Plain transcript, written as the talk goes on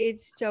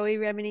It's Joey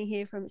Remini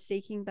here from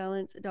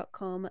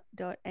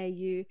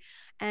seekingbalance.com.au.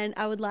 And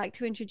I would like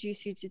to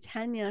introduce you to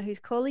Tanya, who's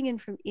calling in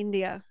from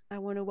India. I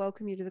want to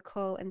welcome you to the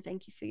call and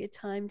thank you for your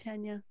time,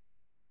 Tanya.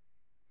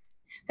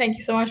 Thank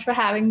you so much for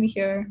having me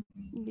here.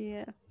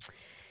 Yeah.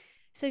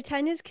 So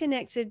Tanya's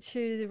connected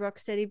to the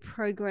Rocksteady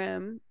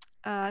program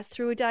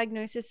through a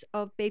diagnosis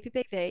of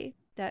BPPV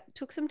that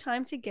took some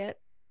time to get,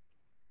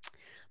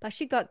 but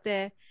she got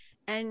there.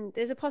 And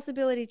there's a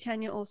possibility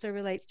Tanya also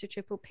relates to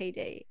triple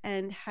PD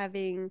and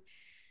having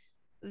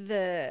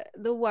the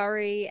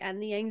worry and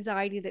the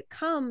anxiety that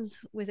comes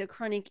with a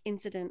chronic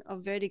incident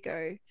of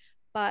vertigo,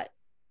 but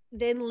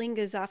then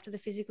lingers after the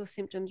physical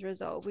symptoms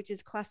resolve, which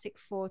is classic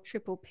for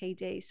triple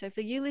PD. So for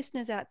you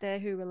listeners out there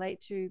who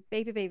relate to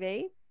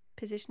BPPV,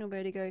 positional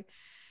vertigo,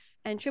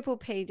 and triple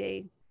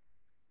PD,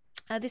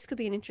 this could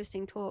be an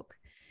interesting talk.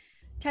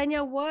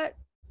 Tanya,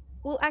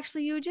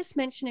 actually, you were just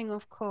mentioning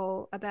off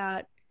call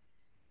about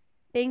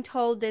being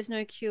told there's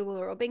no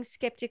cure or being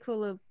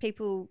skeptical of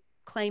people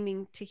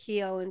claiming to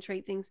heal and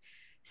treat things.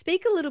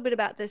 Speak a little bit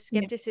about the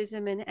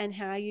skepticism and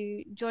how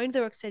you joined the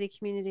Rocksteady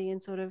community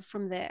and sort of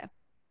from there.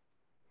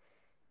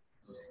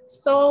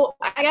 So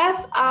I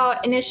guess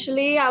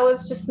initially I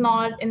was just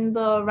not in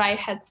the right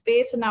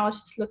headspace and I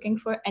was just looking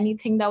for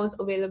anything that was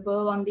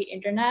available on the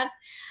internet.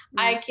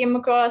 I came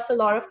across a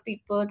lot of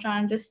people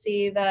trying to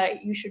say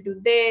that you should do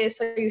this,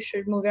 or you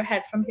should move your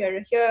head from here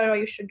to here, or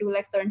you should do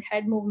like certain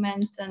head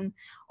movements,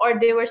 or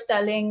they were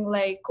selling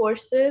like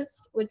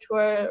courses which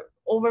were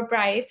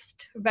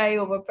overpriced, very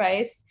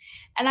overpriced.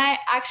 And I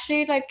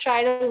actually like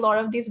tried a lot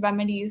of these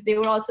remedies. They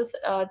would also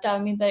tell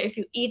me that if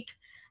you eat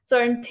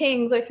certain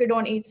things or if you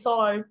don't eat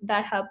salt,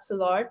 that helps a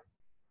lot.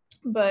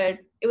 But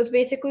it was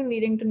basically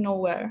leading to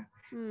nowhere.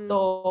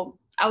 So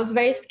I was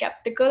very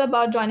skeptical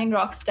about joining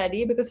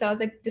Rocksteady because I was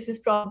like, this is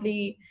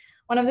probably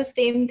one of the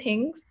same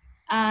things.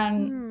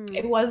 And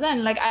it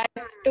wasn't. Like I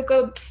took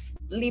a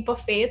leap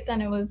of faith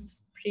and it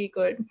was pretty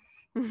good.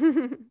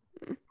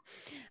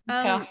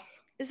 Yeah.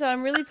 So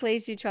I'm really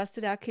pleased you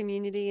trusted our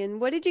community.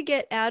 And what did you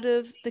get out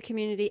of the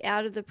community,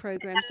 out of the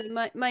program? So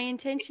my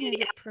intention is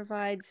it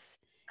provides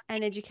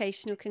an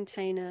educational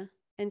container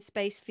and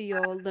space for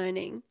your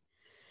learning.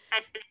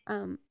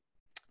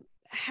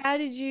 How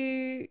did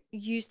you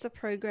use the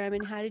program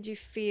and how did you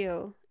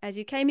feel as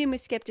you came in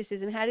with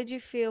skepticism? How did you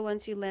feel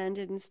once you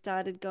landed and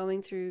started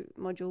going through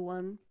module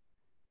 1?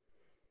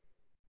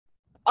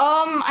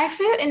 I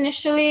feel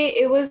initially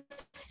it was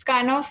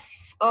kind of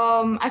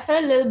I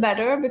felt a little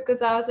better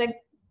because I was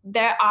like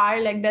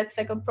that's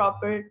like a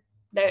proper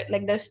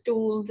there's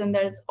tools and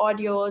there's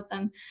audios,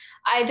 and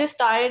I just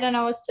started and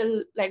I was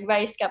still like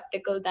very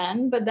skeptical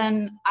then, but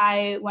then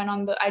I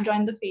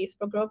joined the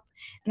Facebook group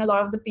and a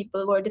lot of the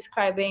people were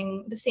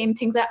describing the same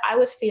things that I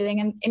was feeling,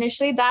 and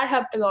initially that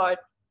helped a lot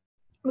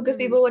because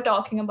people were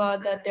talking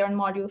about that they're on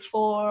module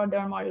 4,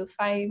 they're on module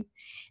 5,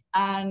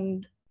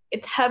 and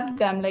it helped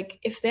them. Like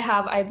if they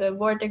have either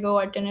vertigo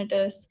or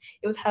tinnitus,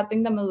 it was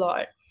helping them a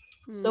lot.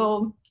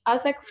 So I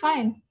was like,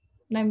 fine.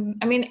 I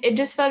mean, it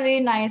just felt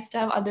really nice to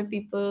have other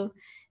people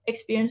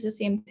experience the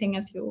same thing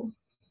as you.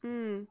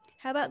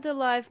 How about the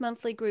live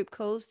monthly group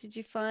calls? Did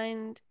you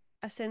find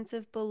a sense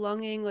of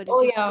belonging, or did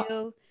Oh you yeah.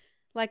 feel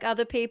like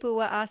other people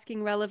were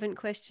asking relevant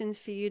questions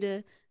for you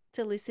to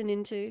listen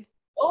into?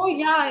 Oh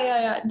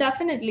yeah,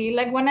 definitely.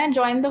 Like when I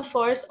joined the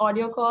first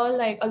audio call,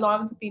 like a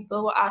lot of the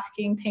people were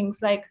asking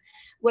things like,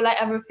 will I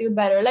ever feel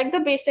better? Like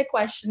the basic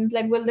questions,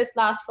 like will this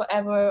last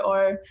forever?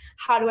 Or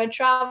how do I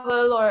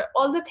travel? Or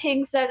all the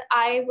things that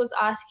I was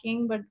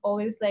asking, but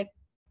always like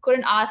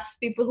couldn't ask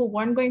people who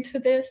weren't going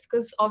through this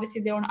because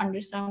obviously they don't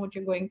understand what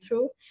you're going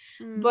through.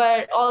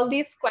 But all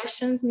these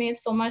questions made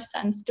so much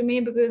sense to me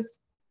because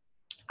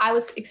I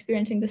was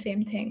experiencing the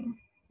same thing.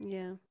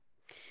 Yeah.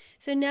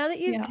 So now that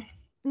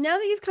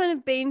you've kind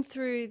of been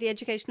through the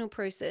educational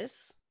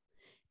process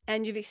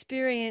and you've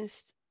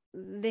experienced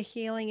the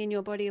healing in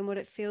your body and what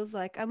it feels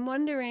like, I'm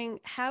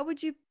wondering, how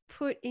would you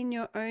put in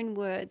your own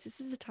words? This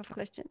is a tough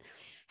question.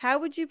 How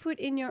would you put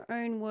in your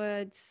own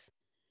words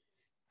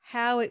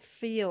how it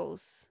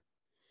feels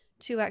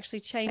to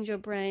actually change your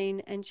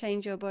brain and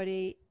change your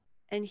body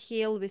and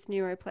heal with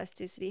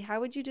neuroplasticity?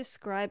 How would you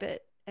describe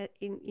it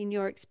in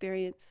your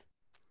experience?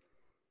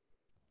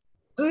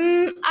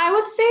 I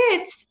would say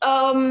it's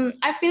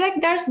I feel like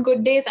there's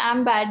good days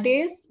and bad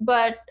days,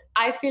 but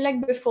I feel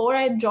like before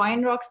I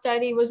joined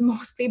Rocksteady it was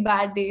mostly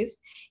bad days,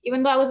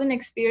 even though I wasn't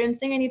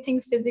experiencing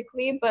anything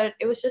physically, but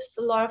it was just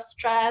a lot of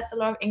stress, a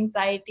lot of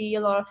anxiety,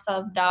 a lot of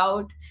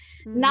self-doubt.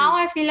 Now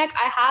I feel like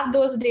I have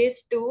those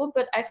days too,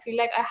 but I feel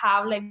like I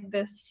have like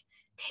this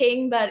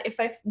thing that if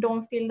I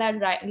don't feel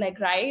that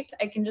right,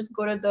 I can just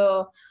go to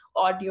the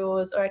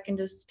audios or I can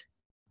just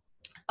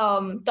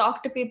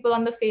talk to people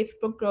on the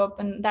Facebook group,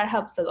 and that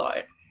helps a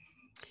lot.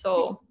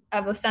 So I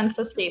have a sense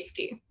of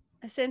safety.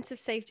 A sense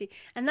of safety.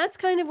 And that's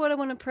kind of what I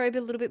want to probe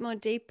a little bit more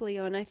deeply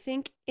on. I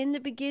think in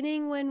the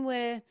beginning, when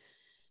we're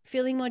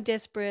feeling more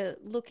desperate,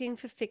 looking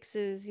for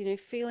fixes,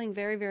 feeling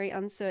very, very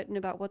uncertain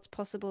about what's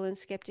possible and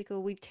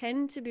skeptical, we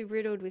tend to be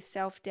riddled with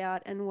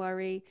self-doubt and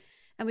worry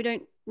and we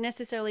don't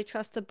necessarily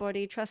trust the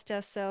body, trust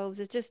ourselves.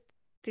 It's just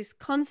this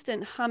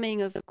constant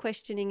humming of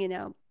questioning in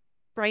our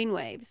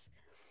brainwaves.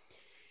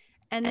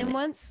 And then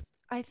once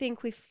I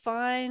think we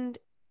find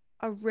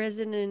a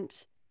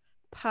resonant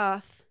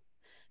path,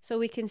 so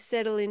we can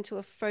settle into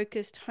a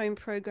focused home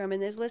program,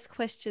 and there's less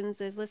questions,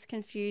 there's less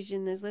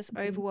confusion, there's less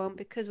overwhelm,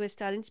 because we're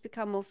starting to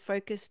become more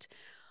focused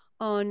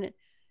on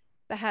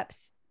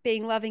perhaps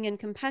being loving and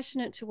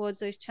compassionate towards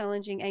those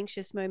challenging,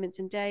 anxious moments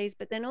and days,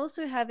 but then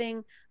also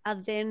having a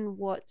then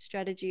what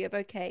strategy of,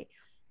 okay,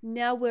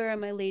 now where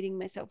am I leading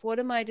myself? What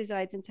are my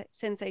desires and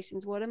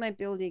sensations? What am I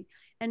building?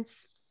 And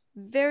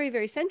very,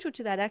 very central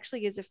to that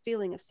actually is a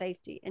feeling of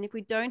safety. And if we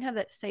don't have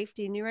that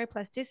safety,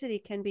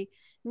 neuroplasticity can be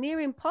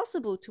near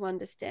impossible to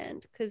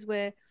understand, because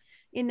we're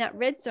in that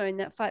red zone,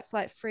 that fight,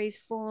 flight, freeze,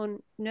 fawn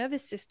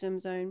nervous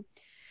system zone.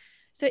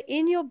 So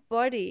in your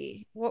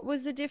body, what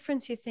was the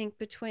difference, you think,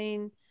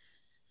 between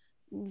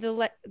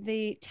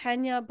the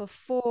Tanya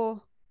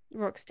before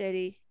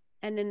Rocksteady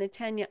and then the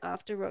Tanya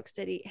after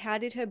Rocksteady? How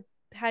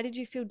did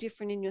you feel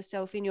different in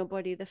yourself, in your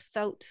body, the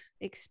felt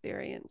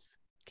experience?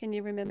 Can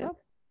you remember?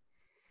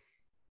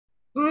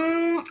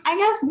 I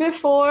guess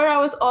before I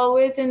was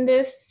always in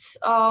this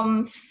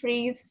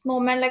freeze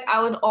moment. Like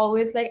I would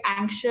always like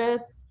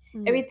anxious.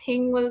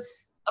 Everything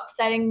was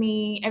upsetting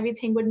me.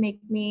 Everything would make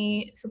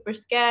me super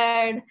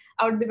scared.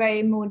 I would be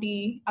very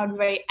moody. I would be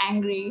very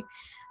angry,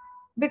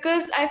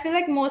 because I feel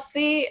like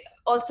mostly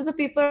also the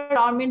people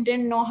around me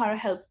didn't know how to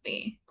help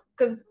me,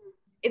 because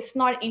it's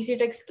not easy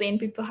to explain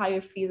people how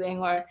you're feeling,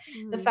 or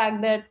the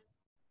fact that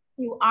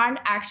you aren't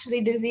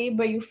actually dizzy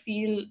but you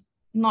feel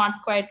not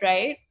quite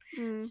right.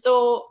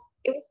 So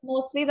it was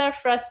mostly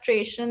that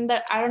frustration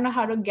that I don't know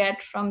how to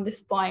get from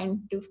this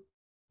point to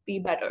be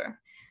better.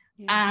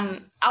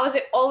 And I was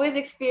always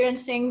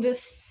experiencing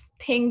this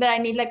thing that I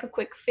need like a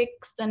quick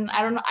fix, and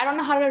I don't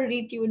know how to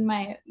read you in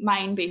my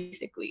mind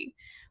basically.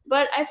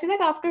 But I feel like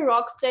after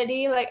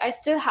Rocksteady, like I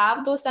still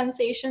have those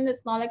sensations.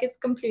 It's not like it's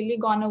completely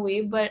gone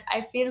away, but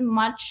I feel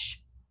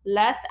much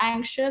less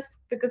anxious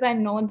because I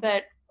know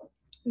that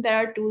there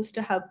are tools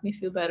to help me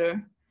feel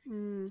better.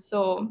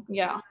 So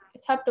yeah,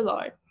 it's helped a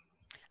lot.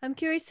 I'm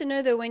curious to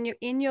know though, when you're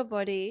in your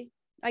body,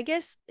 I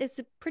guess it's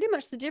pretty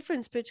much the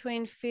difference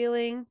between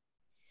feeling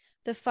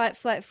the fight,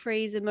 flight,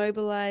 freeze,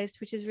 immobilized,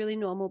 which is really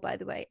normal, by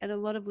the way, and a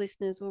lot of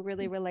listeners will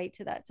really relate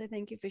to that. So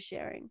thank you for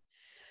sharing.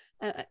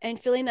 And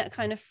feeling that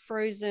kind of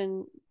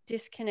frozen,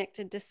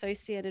 disconnected,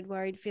 dissociated,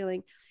 worried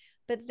feeling.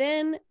 But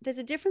then there's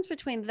a difference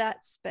between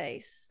that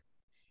space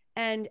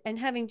and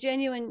having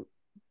genuine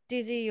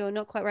dizzy or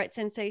not quite right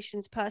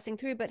sensations passing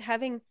through, but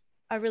having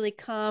a really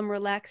calm,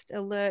 relaxed,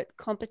 alert,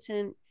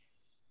 competent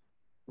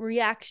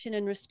reaction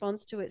and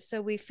response to it.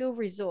 So we feel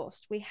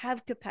resourced, we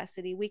have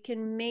capacity, we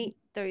can meet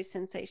those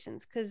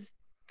sensations. Because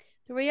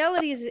the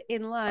reality is,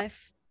 in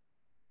life,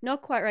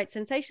 not quite right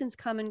sensations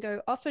come and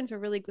go, often for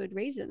really good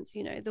reasons.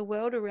 You know, the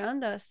world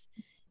around us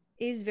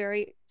is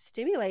very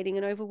stimulating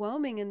and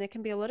overwhelming, and there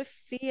can be a lot of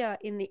fear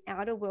in the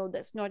outer world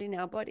that's not in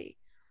our body.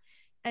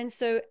 And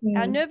so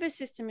our nervous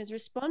system is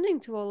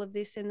responding to all of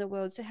this in the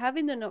world. So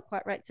having the not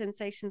quite right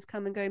sensations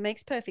come and go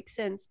makes perfect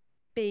sense,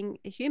 being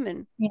a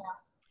human.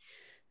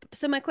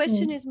 So my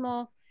question is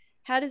more,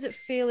 how does it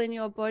feel in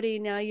your body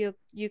now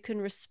you can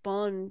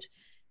respond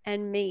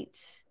and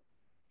meet?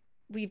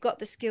 You've got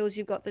the skills,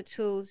 you've got the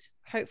tools,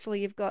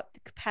 hopefully you've got the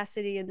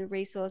capacity and the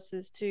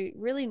resources to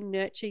really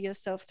nurture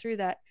yourself through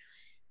that.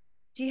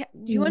 Do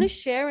you want to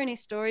share any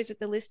stories with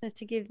the listeners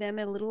to give them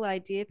a little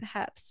idea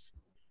perhaps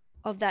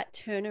of that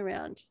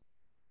turnaround?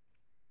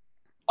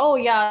 Oh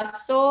yeah,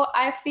 so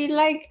I feel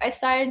like I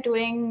started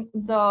doing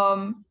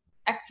the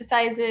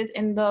exercises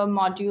in the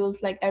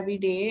modules like every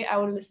day. I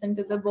would listen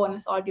to the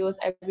bonus audios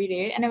every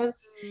day, and it was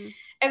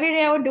every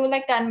day I would do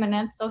like 10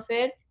 minutes of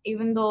it,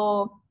 even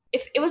though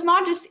if it was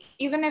not just,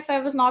 even if I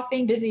was not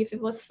feeling dizzy, if it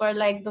was for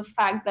like the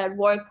fact that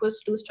work was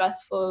too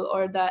stressful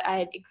or that I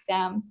had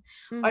exams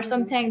or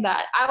something,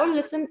 that I would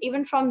listen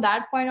even from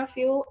that point of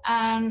view.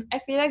 And I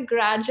feel like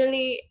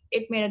gradually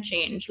it made a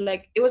change.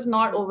 Like it was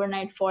not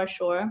overnight for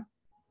sure.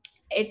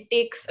 It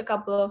takes a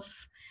couple of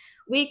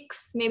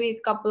weeks, maybe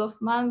a couple of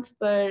months,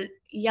 but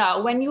yeah,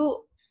 when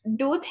you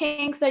do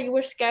things that you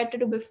were scared to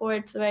do before,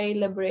 it's a very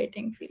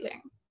liberating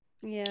feeling.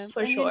 Yeah,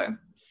 for sure.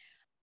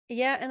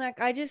 Yeah, and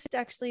I just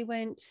actually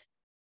went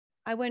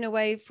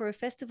away for a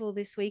festival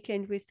this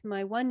weekend with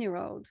my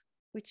 1-year-old,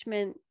 which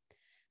meant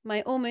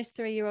my almost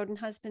 3-year-old and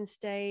husband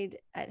stayed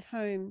at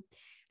home.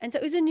 And so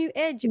it was a new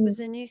edge, it was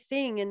a new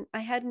thing, and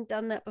I hadn't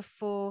done that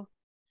before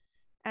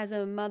as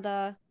a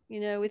mother, you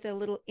know, with a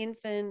little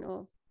infant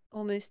or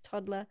almost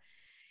toddler.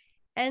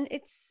 And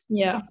it's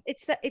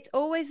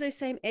always those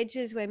same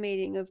edges we're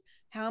meeting of,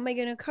 how am I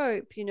going to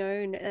cope, you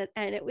know?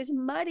 And it was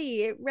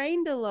muddy, it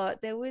rained a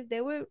lot, there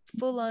were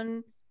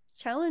full-on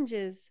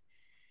challenges.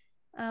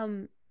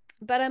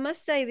 But I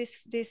must say,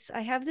 this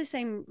I have the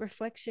same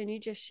reflection you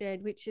just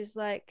shared, which is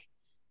like,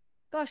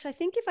 gosh, I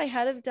think if I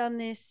had have done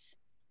this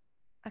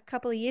a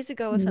couple of years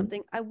ago or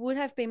something, I would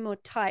have been more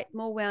tight,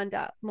 more wound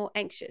up, more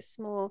anxious,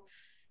 more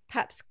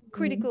perhaps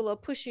critical or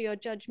pushy or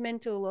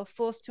judgmental or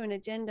forced to an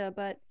agenda.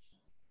 But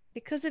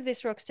because of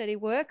this rock steady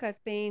work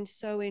I've been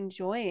so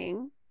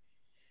enjoying,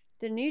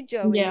 the new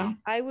Joey,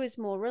 I was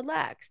more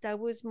relaxed. I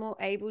was more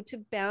able to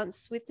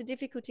bounce with the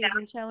difficulties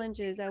and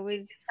challenges.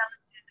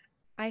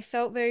 I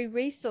felt very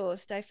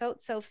resourced. I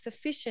felt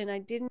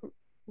self-sufficient.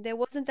 There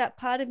wasn't that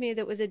part of me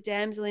that was a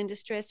damsel in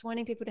distress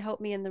wanting people to help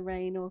me in the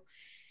rain, or,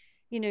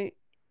 you know,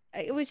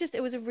 it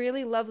was a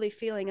really lovely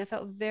feeling. I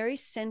felt very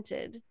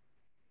centered.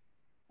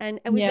 And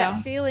it was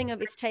that feeling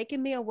of, it's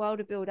taken me a while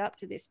to build up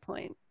to this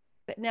point,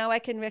 but now I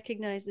can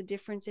recognize the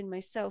difference in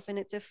myself, and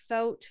it's a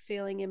felt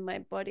feeling in my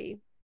body.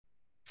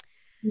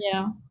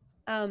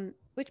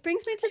 Which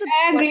brings me to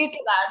I agree to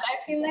that.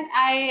 I feel like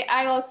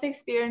I also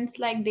experienced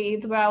like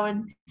days where I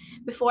would,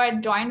 before I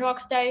joined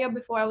Rocksteady, or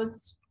before I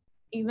was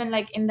even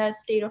like in that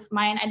state of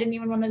mind, I didn't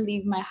even want to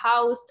leave my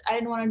house. I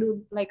didn't want to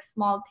do like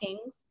small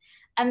things.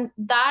 And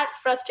that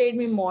frustrated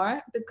me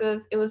more,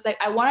 because it was like,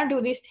 I want to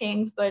do these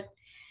things, but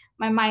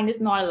my mind is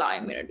not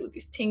allowing me to do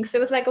these things. So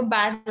it was like a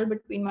battle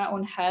between my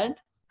own head.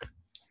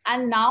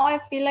 And now I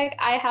feel like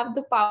I have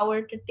the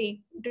power to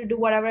do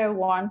whatever I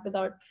want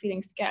without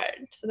feeling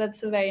scared. So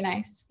that's a very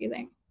nice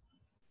feeling.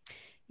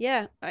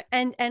 Yeah.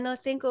 And I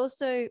think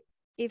also,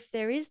 if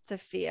there is the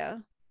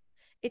fear,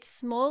 it's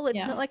small.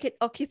 It's not like it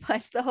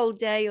occupies the whole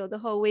day or the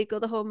whole week or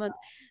the whole month.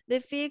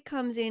 The fear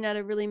comes in at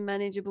a really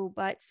manageable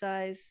bite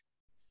size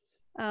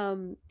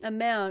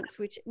amount,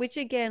 which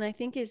again, I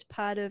think is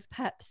part of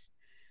perhaps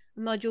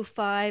module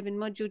 5 and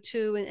module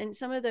 2 and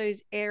some of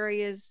those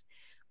areas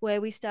where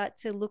we start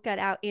to look at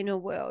our inner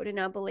world and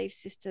our belief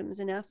systems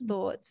and our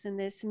thoughts, and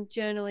there's some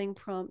journaling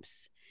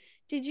prompts.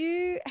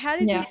 How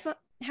did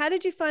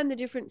you find the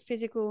different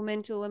physical,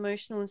 mental,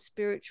 emotional, and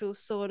spiritual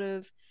sort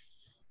of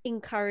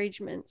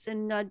encouragements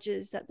and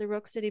nudges that the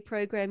Rocksteady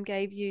program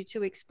gave you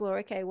to explore,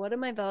 okay, what are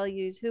my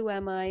values, who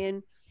am I?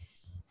 And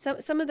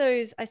some of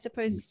those, I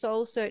suppose,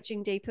 soul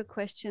searching deeper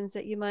questions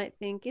that you might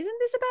think, isn't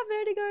this about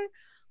vertigo?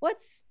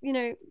 What's,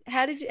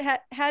 how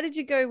did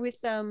you go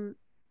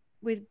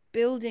with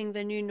building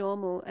the new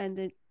normal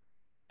and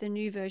the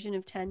new version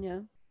of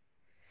Tanya?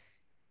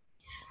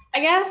 I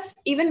guess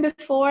even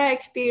before I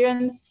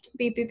experienced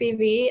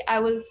BPPV, I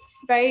was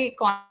very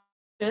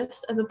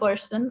conscious as a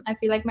person. I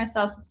feel like my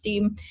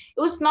self-esteem,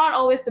 it was not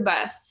always the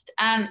best.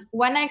 And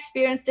when I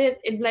experienced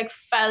it, it like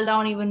fell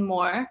down even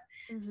more.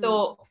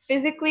 So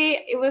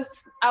physically,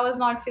 I was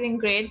not feeling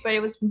great, but it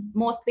was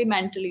mostly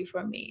mentally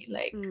for me.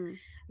 Like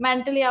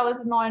mentally, I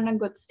was not in a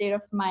good state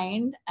of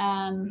mind,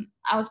 and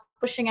I was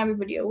pushing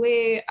everybody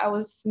away. I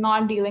was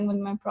not dealing with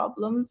my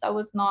problems. I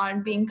was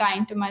not being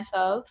kind to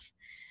myself.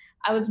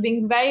 I was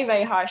being very,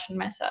 very harsh on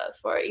myself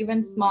for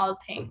even small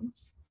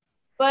things.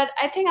 But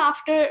I think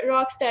after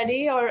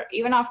Rocksteady, or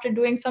even after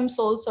doing some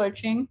soul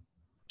searching,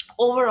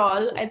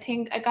 overall, I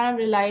think I kind of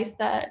realized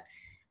that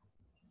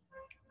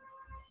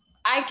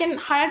I can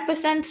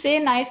 100% say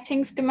nice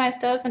things to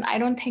myself, and I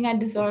don't think I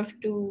deserve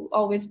to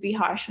always be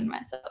harsh on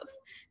myself.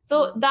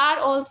 So that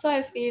also,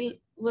 I feel,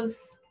 was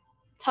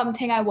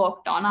something I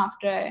worked on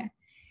after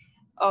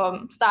I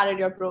started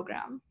your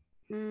program.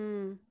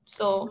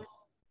 So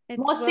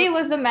mostly it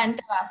was the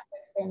mental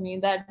aspect for me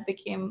that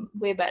became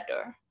way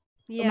better.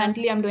 So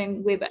mentally, I'm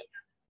doing way better.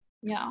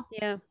 Yeah,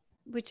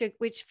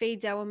 which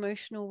feeds our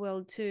emotional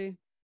world too.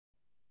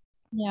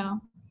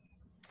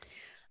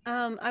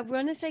 I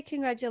want to say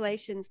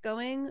congratulations.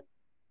 Going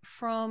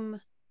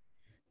from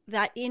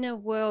that inner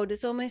world,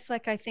 it's almost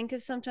like I think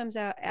of sometimes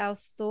our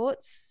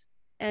thoughts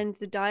and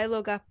the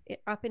dialogue up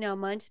in our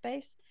mind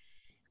space.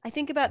 I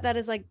think about that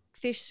as like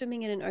fish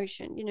swimming in an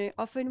ocean.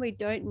 Often we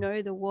don't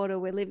know the water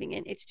we're living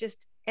in. It's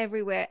just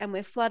everywhere, and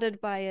we're flooded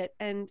by it,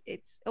 and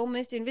it's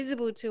almost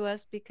invisible to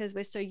us because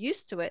we're so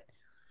used to it.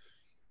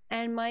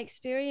 And my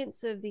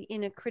experience of the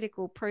inner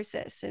critical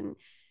process and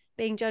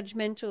being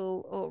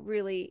judgmental or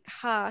really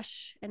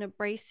harsh and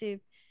abrasive,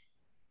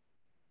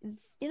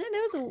 there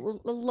was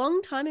a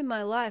long time in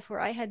my life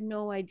where I had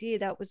no idea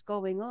that was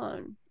going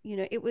on.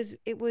 It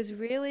was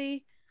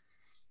really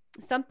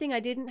something I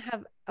didn't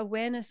have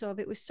awareness of.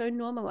 It was so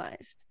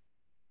normalized.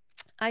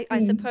 I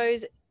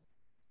suppose,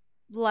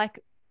 like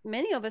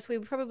many of us, we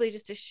would probably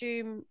just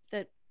assume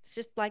that it's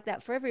just like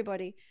that for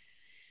everybody.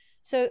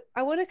 So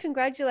I want to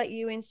congratulate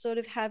you in sort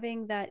of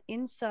having that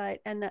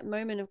insight and that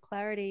moment of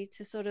clarity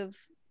to sort of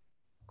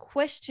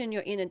question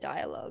your inner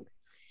dialogue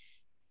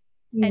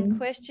and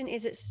question,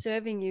 is it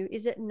serving you?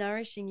 Is it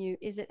nourishing you?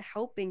 Is it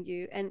helping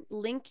you? And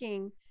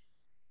linking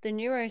the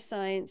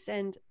neuroscience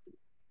and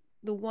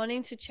the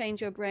wanting to change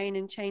your brain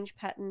and change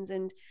patterns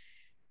and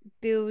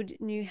build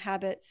new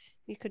habits,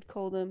 you could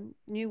call them,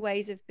 new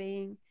ways of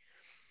being.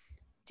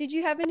 Did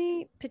you have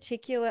any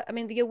particular,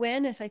 the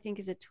awareness, I think,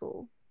 is a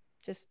tool,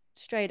 just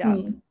straight up.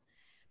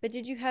 But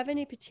did you have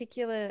any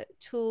particular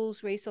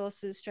tools,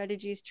 resources,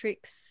 strategies,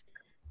 tricks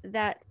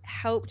that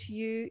helped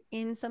you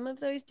in some of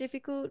those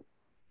difficult,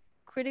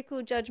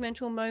 critical,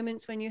 judgmental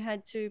moments when you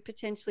had to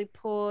potentially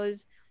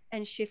pause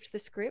and shift the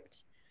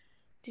script?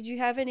 Did you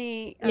have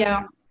any?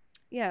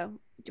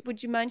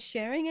 Would you mind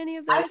sharing any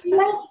of those? I feel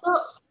like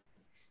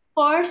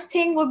first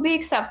thing would be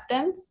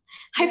acceptance.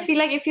 I feel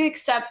like if you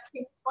accept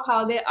things for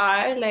how they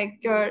are, like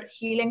your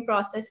healing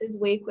process is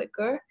way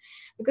quicker.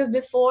 Because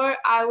before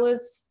I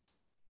was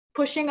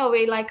pushing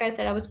away, like I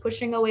said, I was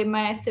pushing away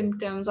my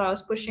symptoms, or I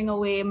was pushing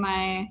away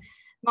my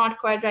not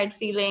quite right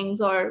feelings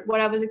or what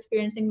I was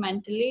experiencing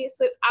mentally.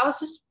 So I was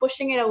just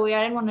pushing it away.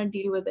 I didn't want to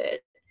deal with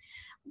it.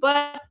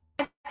 But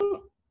I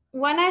think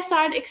when I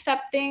started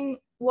accepting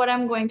what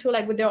I'm going through,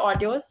 like with your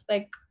audios,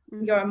 like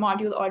your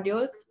module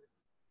audios,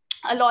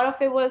 a lot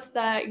of it was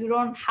that you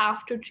don't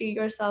have to treat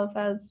yourself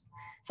as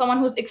someone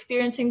who's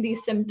experiencing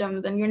these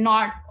symptoms, and you're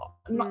not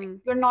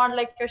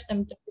like your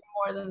symptoms, you're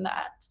more than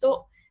that.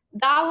 So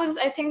that was,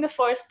 I think, the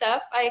first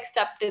step. I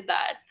accepted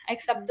that. I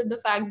accepted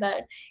the fact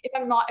that if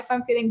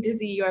I'm feeling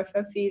dizzy, or if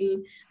I feel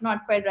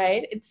not quite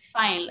right, it's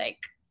fine. Like,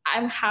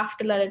 I have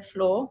to let it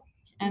flow,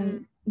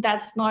 and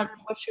that's not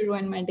what should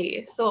ruin my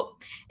day. So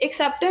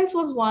acceptance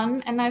was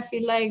one, and I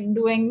feel like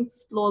doing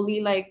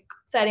slowly, like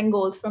setting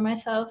goals for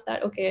myself,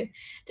 that okay,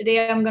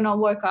 today I'm gonna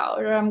work out,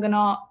 or I'm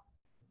gonna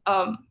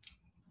um,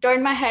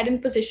 turn my head in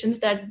positions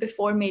that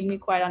before made me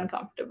quite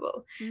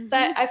uncomfortable. So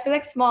I feel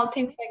like small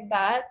things like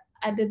that,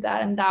 I did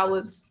that, and that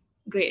was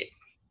great.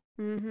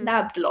 That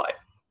helped a lot.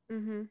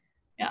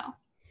 Yeah.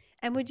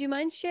 And would you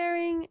mind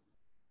sharing,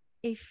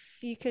 if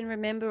you can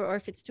remember, or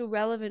if it's still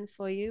relevant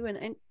for you,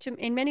 and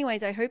in many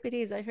ways I hope it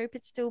is, I hope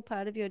it's still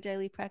part of your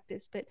daily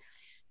practice, but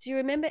do you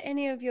remember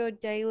any of your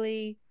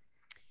daily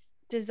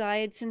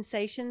desired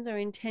sensations or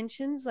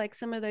intentions, like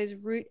some of those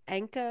root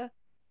anchor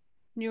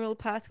neural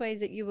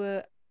pathways that you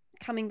were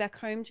coming back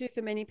home to?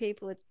 For many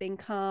people it's being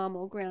calm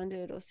or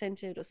grounded or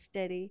centered or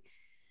steady.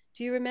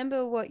 Do you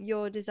remember what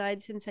your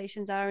desired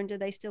sensations are, and do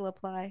they still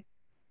apply?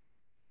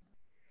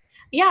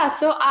 Yeah,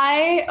 so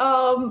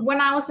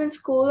when I was in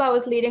school, I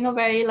was leading a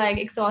very like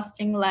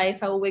exhausting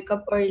life. I would wake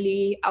up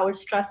early. I was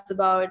stressed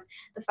about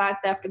the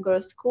fact that I have to go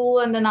to school,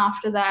 and then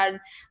after that,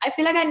 I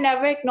feel like I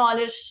never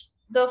acknowledged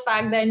the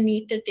fact that I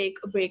need to take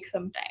a break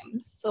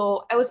sometimes.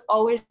 So I was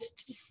always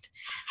just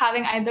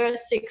having either a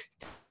 6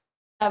 to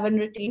 7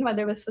 routine,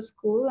 whether it was for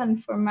school,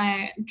 and for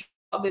my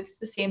job, it's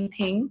the same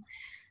thing.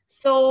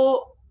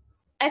 So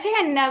I think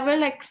I never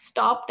like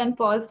stopped and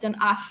paused and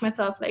asked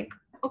myself like,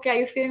 okay, are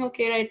you feeling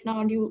okay right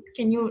now?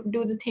 Can you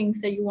do the things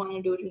that you want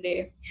to do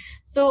today?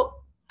 So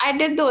I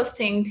did those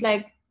things.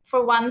 Like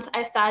for once,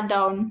 I sat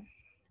down,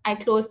 I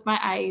closed my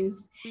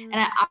eyes, and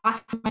I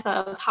asked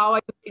myself, how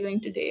are you feeling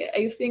today? Are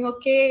you feeling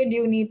okay? Do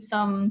you need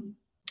some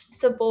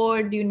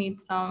support? Do you need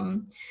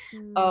some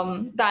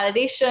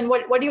validation?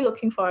 What are you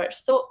looking for?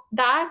 So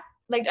that,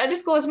 like, I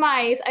just closed my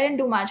eyes. I didn't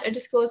do much. I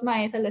just closed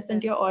my eyes. I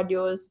listened to your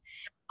audios,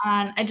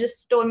 and I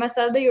just told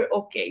myself that you're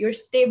okay, you're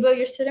stable,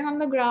 you're sitting on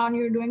the ground,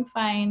 you're doing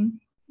fine,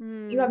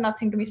 you have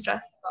nothing to be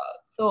stressed about.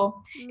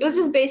 So it was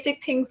just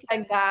basic things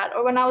like that.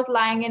 Or when I was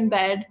lying in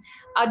bed,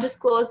 I'll just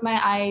close my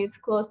eyes,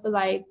 close the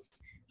lights.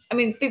 I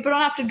mean, people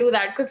don't have to do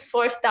that, because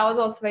first that was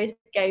also very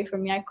scary for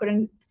me. I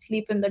couldn't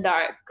sleep in the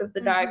dark, because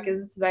the dark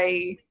is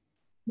very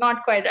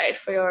not quite right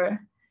for your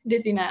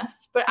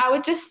dizziness. But I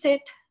would just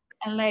sit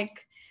and like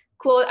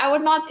close. I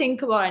would not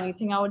think about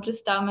anything. I would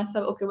just tell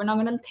myself, okay, we're not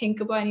going to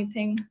think about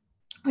anything.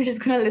 We're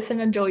just going to listen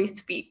to Joey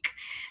speak.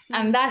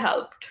 And that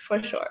helped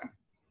for sure.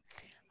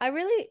 I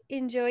really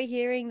enjoy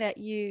hearing that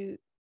you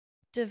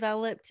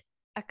developed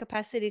a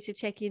capacity to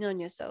check in on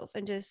yourself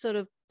and to sort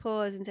of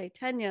pause and say,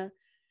 Tanya,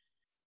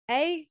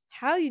 A,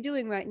 how are you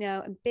doing right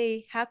now? And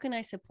B, how can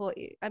I support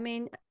you? I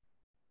mean,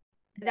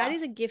 that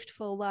is a gift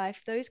for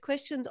life. Those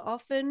questions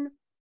often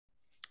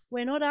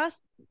we're not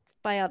asked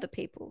by other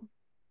people.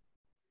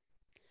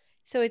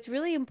 So it's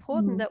really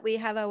important that we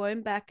have our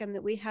own back, and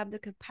that we have the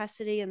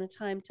capacity and the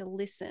time to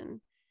listen.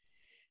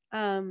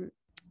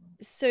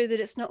 So that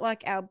it's not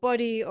like our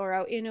body or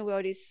our inner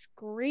world is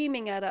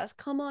screaming at us,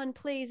 come on,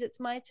 please, it's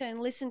my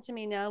turn, listen to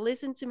me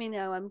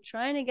now, I'm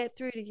trying to get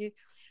through to you.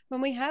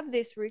 When we have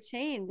this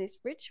routine, this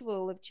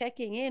ritual of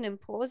checking in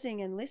and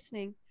pausing and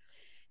listening,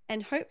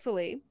 and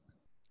hopefully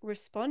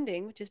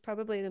responding, which is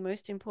probably the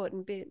most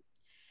important bit,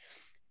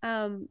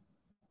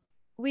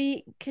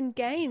 we can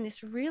gain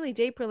this really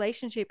deep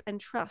relationship and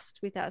trust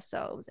with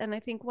ourselves. And I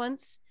think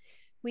once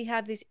we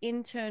have this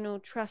internal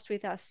trust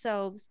with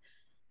ourselves,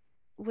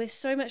 we're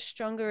so much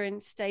stronger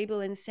and stable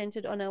and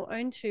centered on our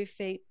own 2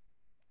 feet,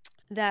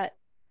 that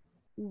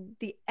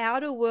the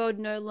outer world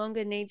no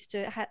longer needs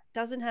to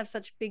doesn't have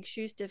such big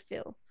shoes to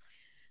fill.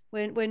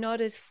 We're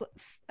not as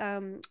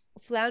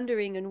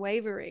floundering and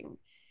wavering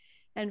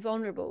and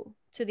vulnerable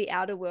to the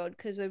outer world,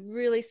 because we're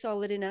really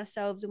solid in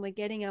ourselves, and we're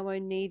getting our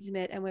own needs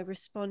met, and we're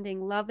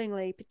responding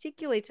lovingly,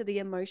 particularly to the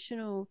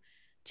emotional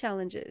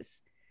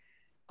challenges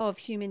of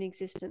human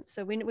existence.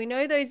 So we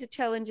know those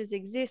challenges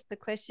exist. The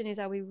question is,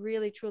 are we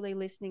really truly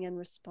listening and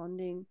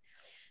responding?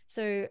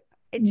 So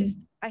it just,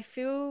 I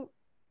feel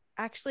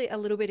actually a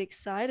little bit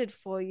excited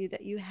for you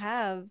that you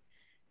have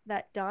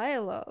that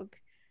dialogue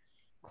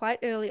quite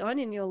early on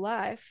in your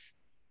life.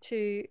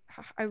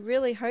 I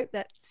really hope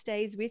that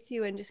stays with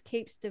you and just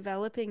keeps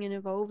developing and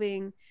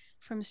evolving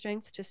from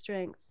strength to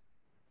strength.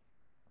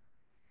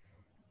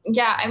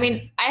 yeah, I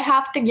mean, I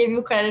have to give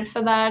you credit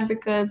for that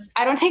because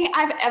I don't think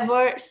I've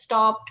ever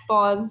stopped,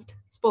 paused,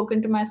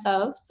 spoken to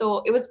myself.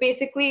 So it was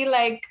basically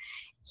like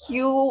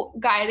you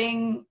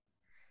guiding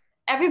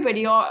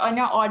everybody or on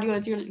your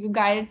audios, you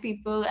guided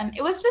people, and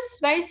it was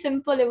just very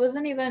simple. It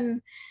wasn't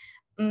even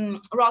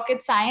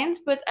rocket science,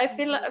 but I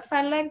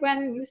felt like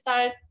when you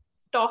started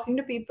talking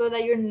to people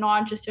that you're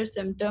not just your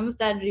symptoms,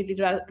 that really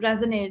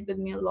resonated with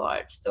me a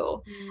lot.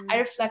 So I Mm,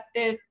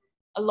 reflected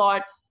a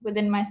lot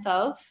within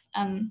myself,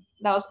 and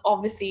that was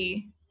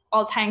obviously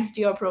all thanks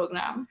to your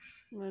program.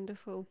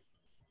 wonderful.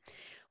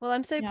 Well,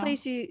 I'm so Yeah.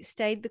 pleased you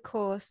stayed the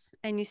course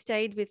and you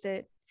stayed with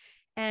it,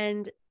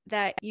 and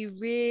that you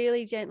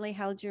really gently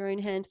held your own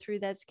hand through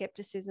that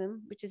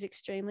skepticism, which is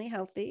extremely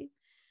healthy.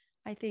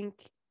 I think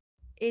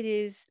it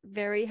is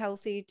very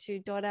healthy to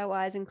dot our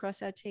I's and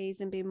cross our T's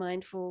and be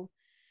mindful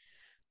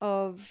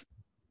of,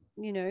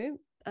 you know,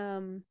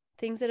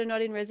 things that are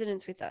not in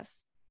resonance with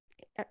us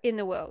in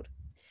the world.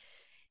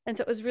 And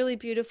so it was really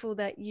beautiful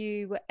that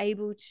you were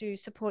able to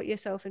support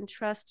yourself and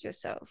trust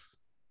yourself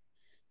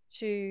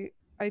to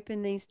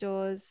open these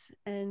doors.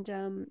 And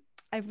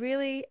I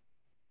really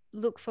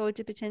look forward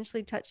to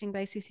potentially touching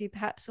base with you,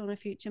 perhaps on a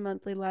future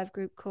monthly live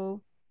group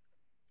call.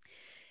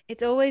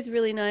 It's always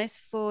really nice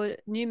for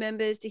new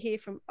members to hear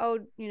from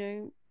old,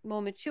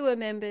 more mature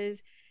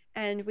members,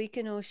 and we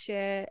can all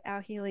share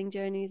our healing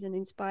journeys and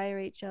inspire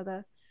each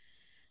other.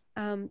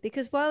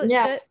 Because while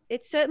Yeah.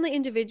 it's certainly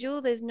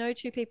individual, there's no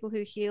two people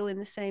who heal in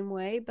the same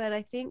way. But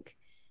I think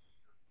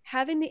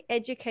having the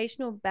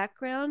educational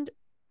background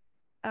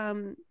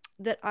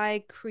that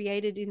I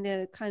created in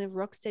the kind of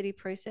Rocksteady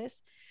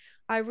process,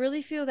 I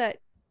really feel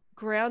that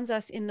grounds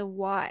us in the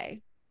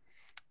why.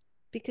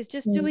 Because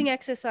just doing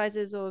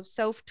exercises or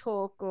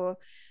self-talk or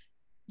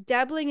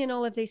dabbling in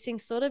all of these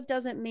things sort of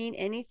doesn't mean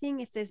anything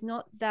if there's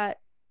not that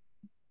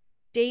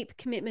deep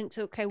commitment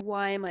to, okay,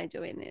 why am I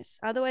doing this?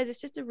 Otherwise it's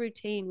just a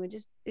routine.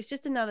 It's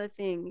just another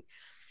thing.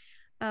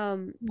 Yeah.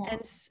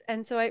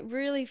 And so I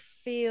really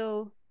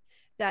feel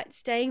that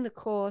staying the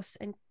course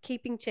and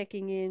keeping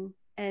checking in,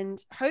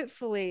 and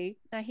hopefully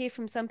I hear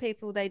from some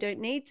people they don't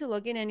need to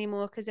log in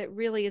anymore because it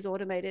really is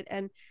automated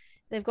and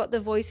they've got the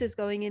voices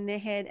going in their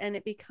head, and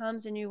it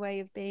becomes a new way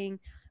of being,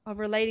 of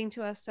relating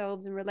to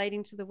ourselves and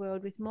relating to the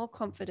world with more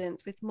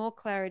confidence, with more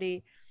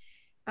clarity,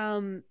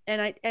 and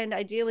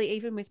ideally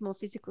even with more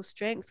physical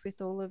strength,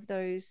 with all of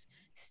those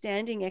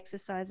standing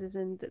exercises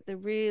and the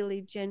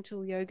really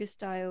gentle yoga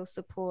style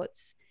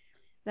supports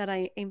that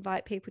I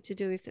invite people to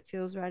do if it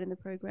feels right in the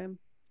program.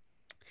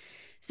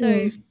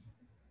 So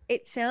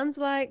it sounds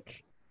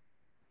like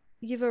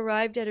you've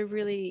arrived at a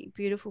really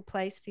beautiful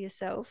place for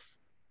yourself.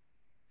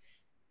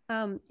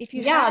 If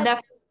you Yeah, had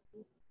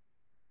definitely.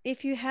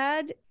 if you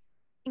had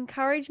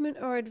encouragement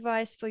or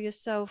advice for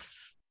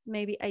yourself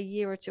maybe a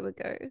year or two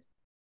ago,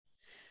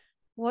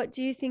 what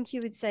do you think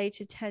you would say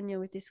to Tanya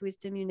with this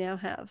wisdom you now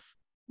have?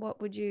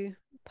 What would you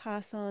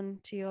pass on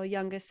to your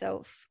younger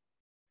self?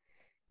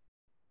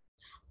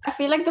 I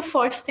feel like the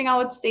first thing I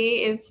would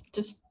say is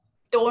just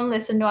don't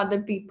listen to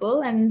other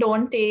people and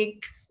don't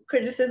take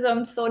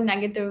criticism so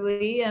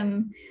negatively,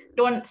 and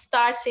don't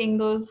start saying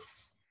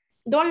those,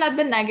 don't let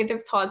the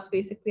negative thoughts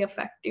basically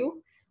affect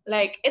you.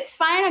 Like, it's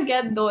fine to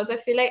get those. I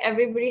feel like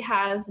everybody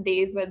has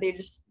days where they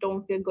just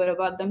don't feel good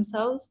about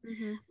themselves,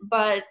 Mm-hmm.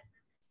 but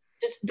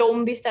just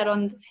don't be set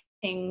on the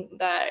thing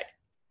that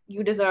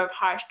you deserve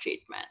harsh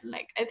treatment.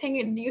 Like, I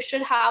think you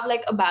should have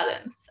like a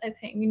balance. I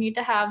think you need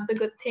to have the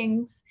good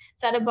things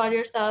said about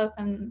yourself,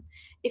 and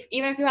if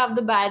even if you have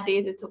the bad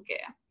days, it's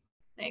okay.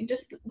 Like,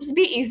 just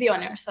be easy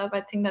on yourself.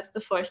 I think that's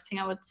the first thing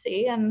I would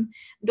say, and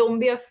don't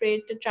be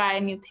afraid to try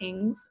new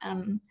things,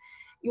 and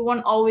you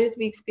won't always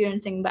be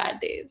experiencing bad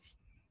days.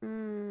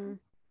 Mm.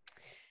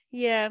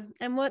 Yeah,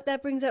 and what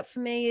that brings up for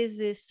me is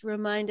this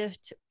reminder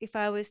to, if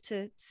I was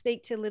to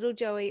speak to little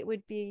Joey, it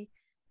would be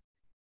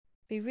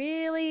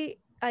really,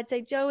 I'd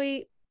say,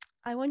 Joey,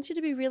 I want you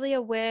to be really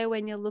aware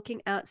when you're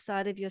looking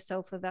outside of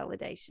yourself for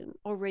validation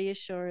or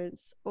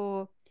reassurance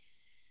or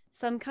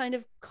some kind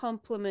of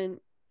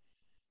compliment,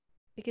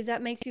 because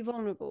that makes you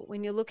vulnerable.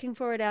 When you're looking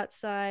for it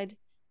outside,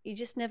 you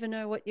just never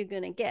know what you're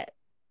going to get.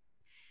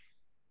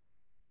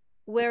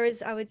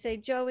 Whereas I would say,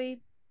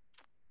 Joey,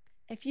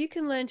 if you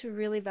can learn to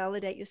really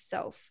validate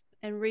yourself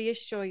and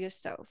reassure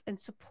yourself and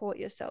support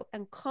yourself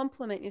and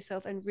compliment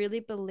yourself and really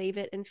believe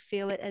it and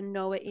feel it and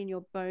know it in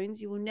your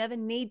bones, you will never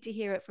need to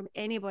hear it from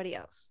anybody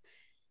else.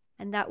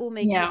 And that will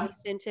make you Yeah. more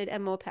centered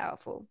and more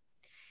powerful.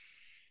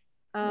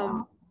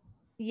 Wow.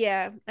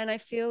 Yeah. And I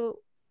feel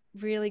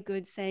really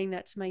good saying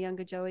that to my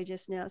younger Joey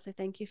just now. So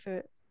thank you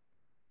for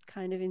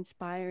kind of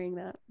inspiring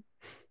that.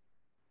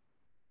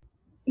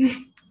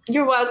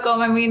 You're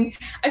welcome. I mean,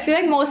 I feel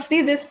like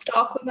mostly this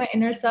talk with my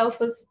inner self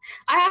was,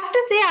 I have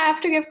to say, I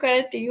have to give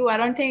credit to you. I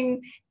don't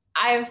think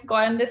I've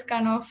gotten this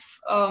kind of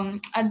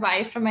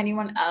advice from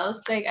anyone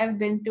else. Like, I've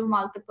been to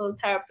multiple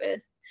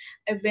therapists,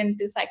 I've been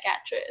to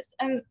psychiatrists,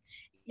 and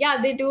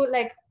yeah, they do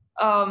like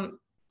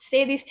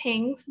say these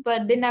things,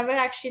 but they never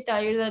actually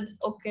tell you that it's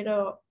okay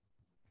to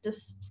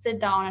just sit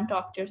down and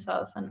talk to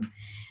yourself. And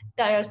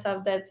tell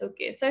yourself that's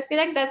okay. So I feel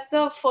like that's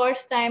the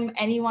first time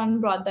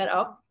anyone brought that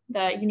up,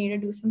 that you need to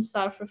do some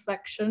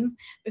self-reflection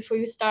before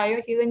you start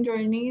your healing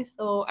journey.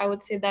 So I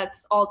would say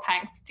that's all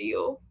thanks to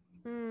you.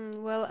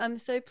 Well, I'm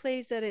so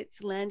pleased that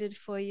it's landed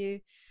for you.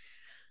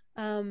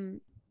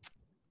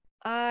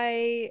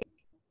 I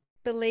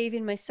believe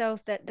in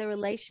myself that the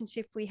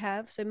relationship we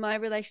have, so my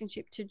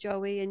relationship to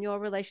Joey and your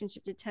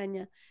relationship to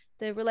Tanya,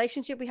 the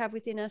relationship we have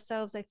within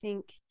ourselves, I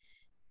think,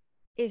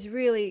 is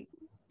really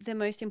the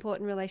most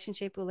important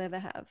relationship we'll ever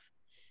have.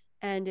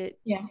 And it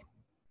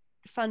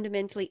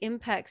fundamentally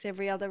impacts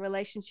every other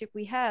relationship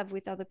we have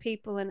with other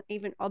people and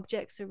even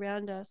objects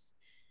around us.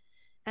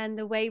 And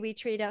the way we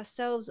treat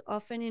ourselves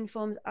often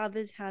informs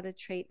others how to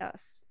treat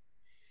us.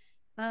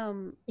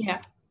 And,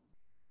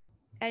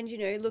 you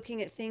know,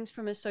 looking at things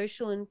from a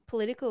social and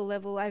political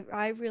level,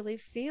 I really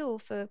feel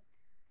for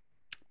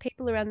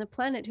people around the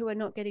planet who are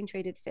not getting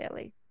treated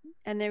fairly.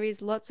 And there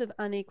is lots of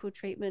unequal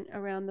treatment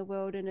around the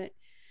world, and it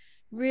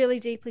really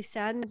deeply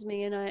saddens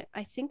me. And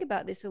I think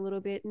about this a little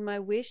bit, and my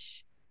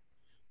wish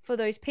for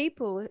those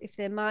people, if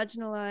they're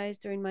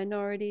marginalized or in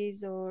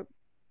minorities or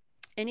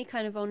any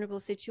kind of vulnerable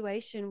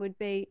situation, would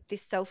be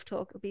this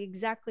self-talk. It would be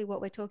exactly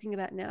what we're talking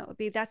about now. It would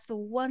be, that's the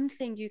one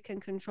thing you can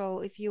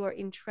control if you are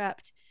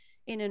entrapped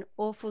in an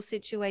awful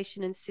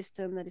situation and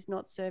system that is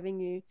not serving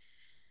you.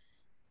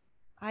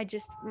 I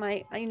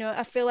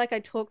feel like I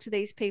talk to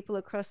these people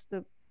across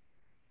the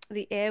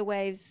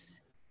airwaves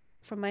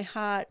from my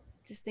heart,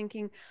 just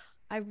thinking,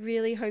 I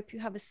really hope you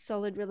have a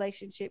solid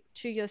relationship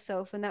to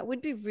yourself. And that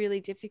would be really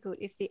difficult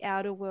if the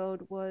outer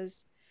world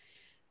was,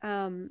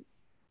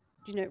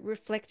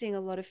 reflecting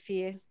a lot of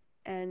fear.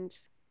 And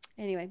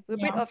anyway, we're a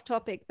bit off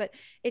topic, but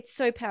it's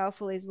so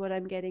powerful is what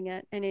I'm getting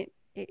at. And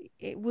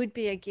it would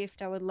be a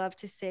gift. I would love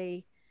to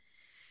see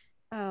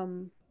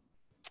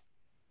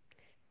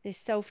this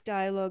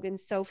self-dialogue and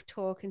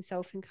self-talk and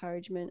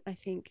self-encouragement, I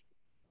think,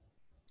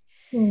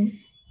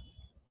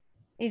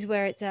 is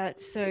where it's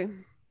at. So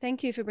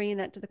thank you for bringing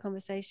that to the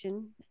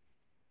conversation.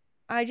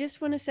 I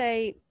just want to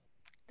say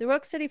the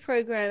Rocksteady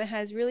program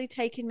has really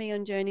taken me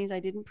on journeys I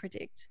didn't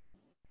predict.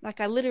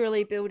 Like, I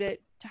literally built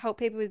it to help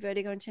people with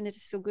vertigo and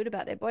tinnitus feel good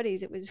about their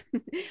bodies. It was,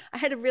 I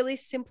had a really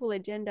simple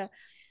agenda.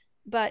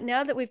 But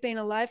now that we've been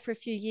alive for a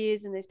few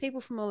years and there's people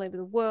from all over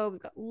the world,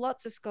 we've got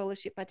lots of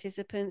scholarship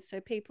participants.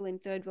 So people in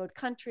third world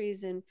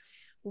countries and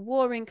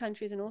warring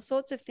countries and all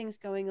sorts of things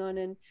going on.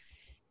 And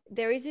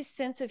there is this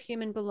sense of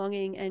human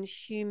belonging and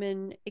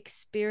human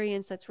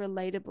experience that's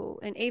relatable.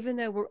 And even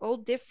though we're all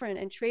different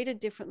and treated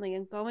differently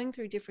and going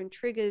through different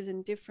triggers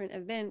and different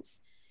events,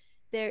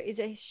 there is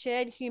a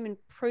shared human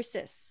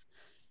process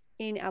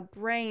in our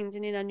brains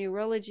and in our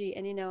neurology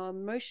and in our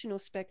emotional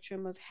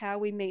spectrum of how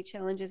we meet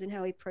challenges and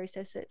how we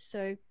process it.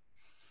 So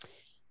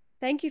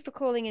thank you for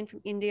calling in from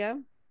India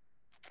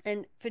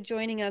and for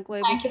joining our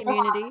global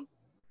community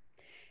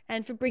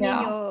and for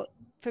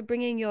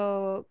bringing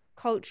your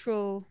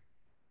cultural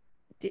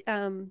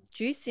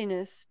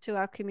juiciness to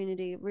our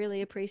community.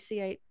 Really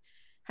appreciate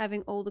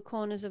having all the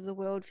corners of the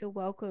world feel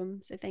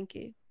welcome. So thank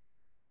you.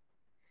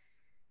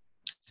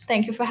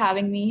 Thank you for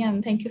having me,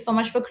 and thank you so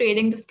much for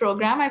creating this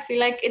program. I feel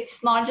like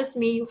it's not just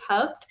me you've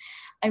helped.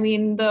 I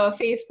mean, the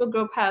Facebook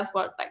group has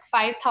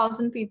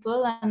 5,000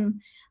 people,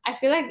 and I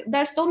feel like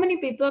there's so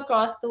many people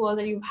across the world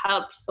that you've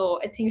helped.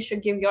 So I think you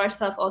should give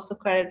yourself also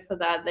credit for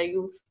that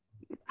you've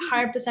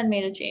 100%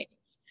 made a change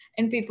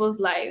in people's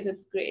lives.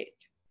 It's great.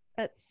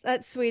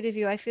 That's sweet of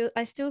you. I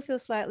still feel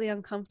slightly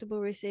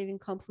uncomfortable receiving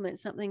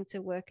compliments, something to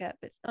work at,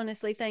 but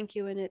honestly, thank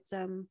you. And it's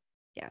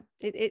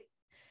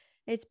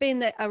it's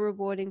been a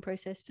rewarding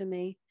process for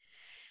me.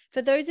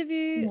 For those of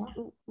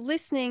you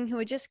listening who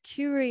are just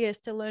curious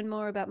to learn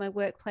more about my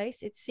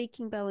workplace, it's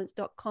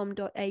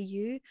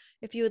seekingbalance.com.au.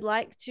 If you would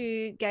like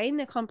to gain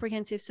the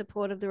comprehensive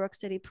support of the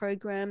Rocksteady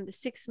program, the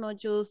 6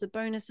 modules, the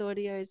bonus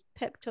audios,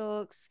 pep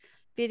talks,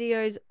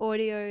 videos,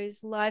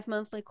 audios, live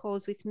monthly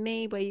calls with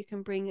me where you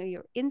can bring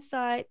your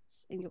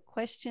insights and your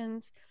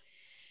questions,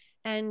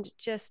 and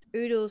just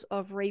oodles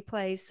of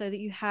replays so that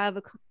you have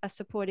a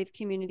supportive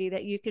community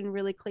that you can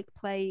really click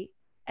play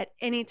at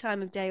any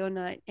time of day or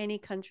night, any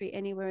country,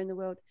 anywhere in the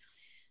world.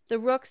 The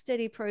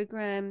Rocksteady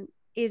program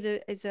is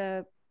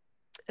a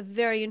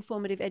very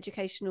informative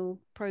educational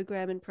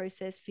program and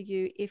process for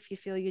you if you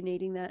feel you're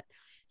needing that.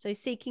 So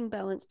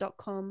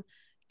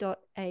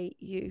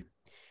seekingbalance.com.au.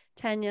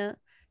 Tanya,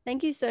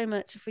 thank you so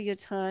much for your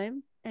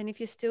time. And if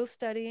you're still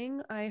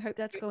studying, I hope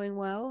that's going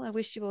well. I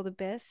wish you all the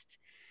best.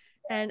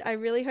 And I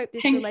really hope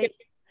this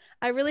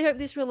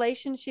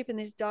relationship and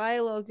this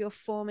dialogue you're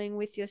forming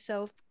with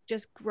yourself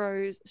just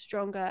grows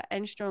stronger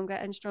and stronger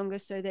and stronger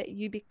so that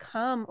you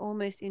become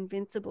almost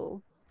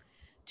invincible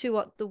to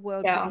what the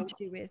world presents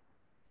you with.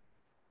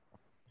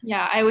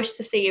 Yeah, I wish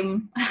the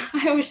same.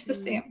 I wish the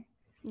same.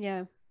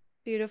 Yeah,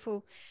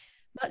 beautiful.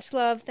 Much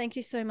love. Thank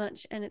you so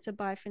much. And it's a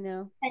bye for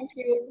now. Thank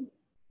you.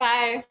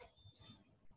 Bye.